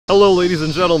Hello ladies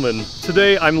and gentlemen,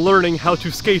 today I'm learning how to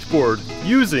skateboard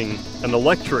using an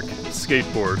electric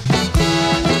skateboard.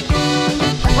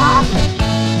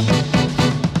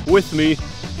 With me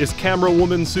is camera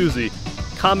woman Susie.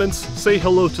 Comments, say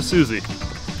hello to Susie.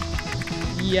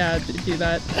 Yeah, do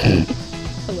that.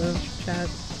 Hello, chat.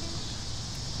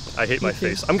 I hate my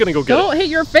face. I'm gonna go get it. Don't hit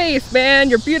your face, man!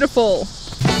 You're beautiful!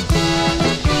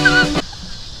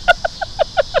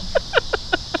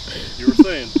 You were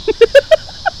saying.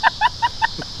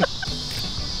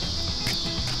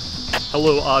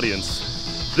 Hello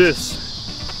audience. This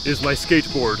is my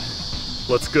skateboard.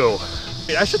 Let's go.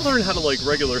 Hey, I should learn how to like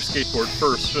regular skateboard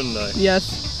first, shouldn't I?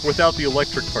 Yes. Without the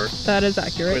electric part. That is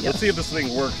accurate. Wait, yes. let's see if this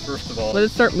thing works first of all. Let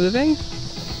it start moving.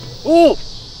 Oh!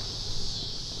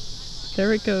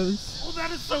 There it goes. Oh,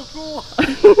 that is so cool!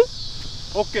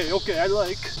 Okay, I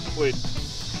like. Wait.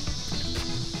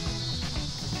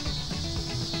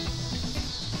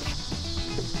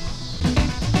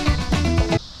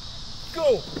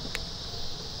 Go!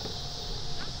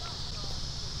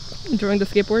 Enjoying the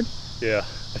skateboard? Yeah,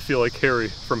 I feel like Harry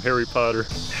from Harry Potter.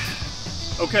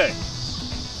 Okay.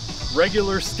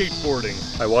 Regular skateboarding.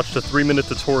 I watched a 3-minute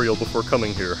tutorial before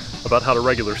coming here about how to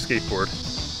regular skateboard.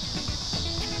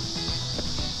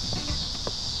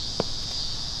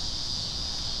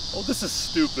 Oh, this is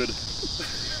stupid.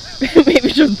 Maybe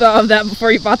you should have thought of that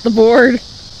before you bought the board.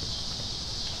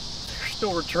 There's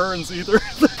no returns either.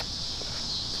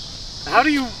 How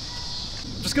do you...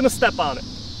 I'm just gonna step on it.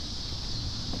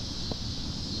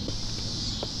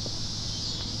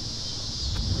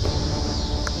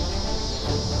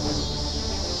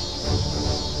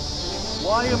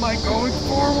 Why am I going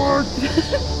forward?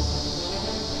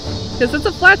 Because it's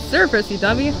a flat surface, you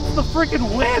dummy. It's the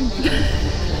freaking wind!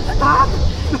 Stop!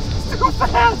 This is too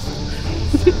fast!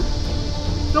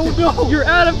 No! You're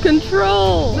out of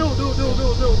control! No!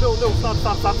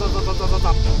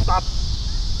 Stop!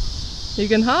 You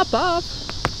can hop off.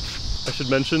 I should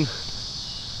mention,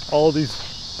 all these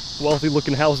wealthy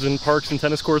looking houses and parks and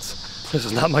tennis courts, this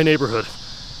is not my neighborhood.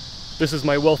 This is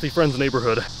my wealthy friend's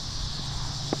neighborhood.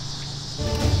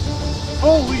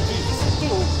 Holy Jesus!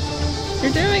 Oh.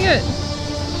 You're doing it!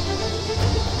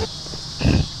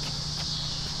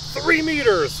 3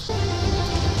 meters!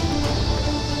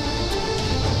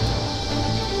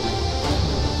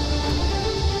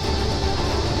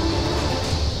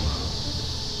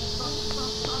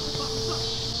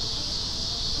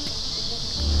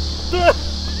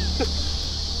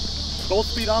 Full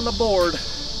speed on the board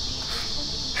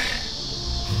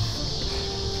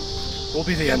will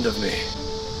be the end of me.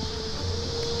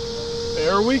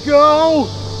 There we go!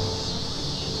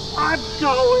 I'm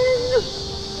going!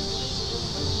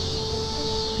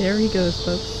 There he goes,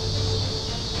 folks.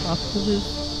 Off to his...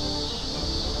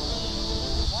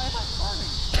 Why am I turning?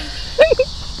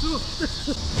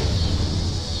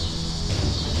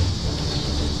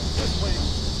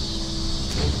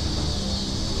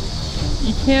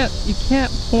 You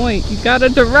can't point. You gotta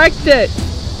direct it!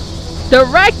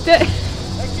 Direct it!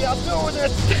 Actually, I'm doing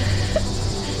it!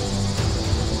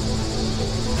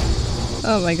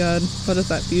 Oh my god, what is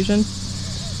that, fusion?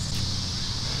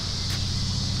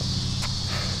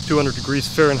 200 degrees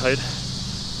Fahrenheit.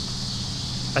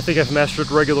 I think I've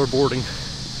mastered regular boarding.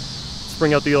 Let's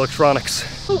bring out the electronics.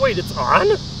 Oh wait, it's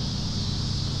on?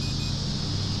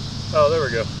 Oh, there we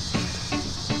go.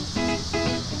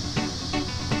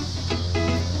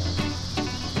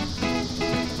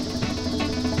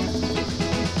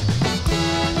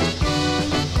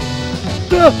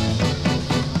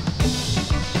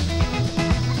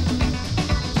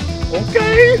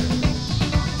 Okay!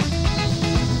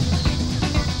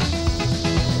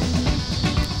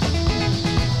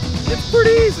 It's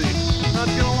pretty easy, not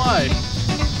gonna lie.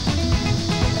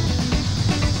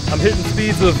 I'm hitting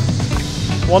speeds of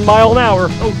 1 mile an hour.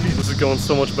 Oh geez, this is going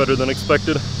so much better than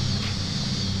expected.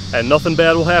 And nothing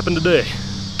bad will happen today.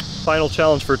 Final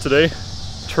challenge for today,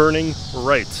 turning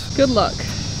right. Good luck.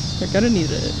 You're gonna need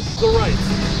it. The right.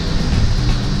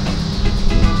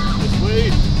 This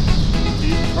way.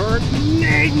 Keep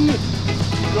turning.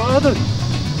 Good.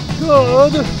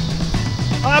 Good.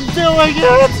 I'm doing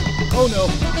it! Oh no.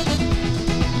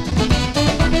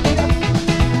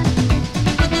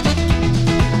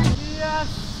 Yes!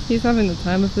 He's having the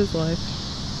time of his life.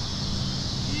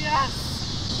 Yes!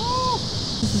 Woo!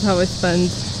 This is how I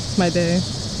spend my day.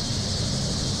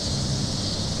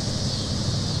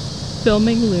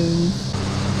 Filming loons.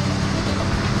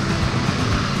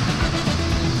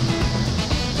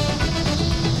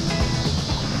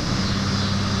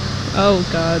 Oh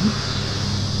god.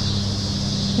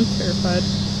 I'm terrified.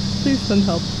 Please send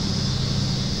help.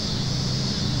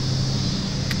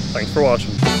 Thanks for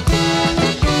watching.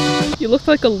 You look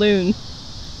like a loon.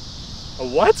 A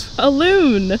what? A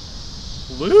loon.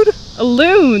 Lewd? A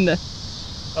loon.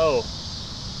 Oh.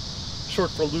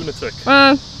 Short for lunatic.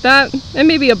 That, and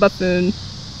maybe a buffoon.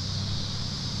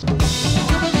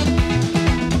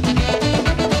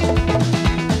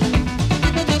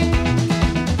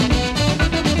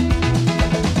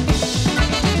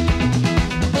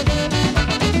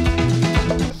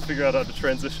 Figure out how to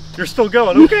transition. You're still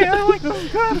going. Okay, I like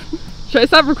this. Good. Should I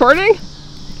stop recording?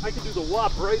 I can do the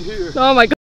whop right here. Oh my god.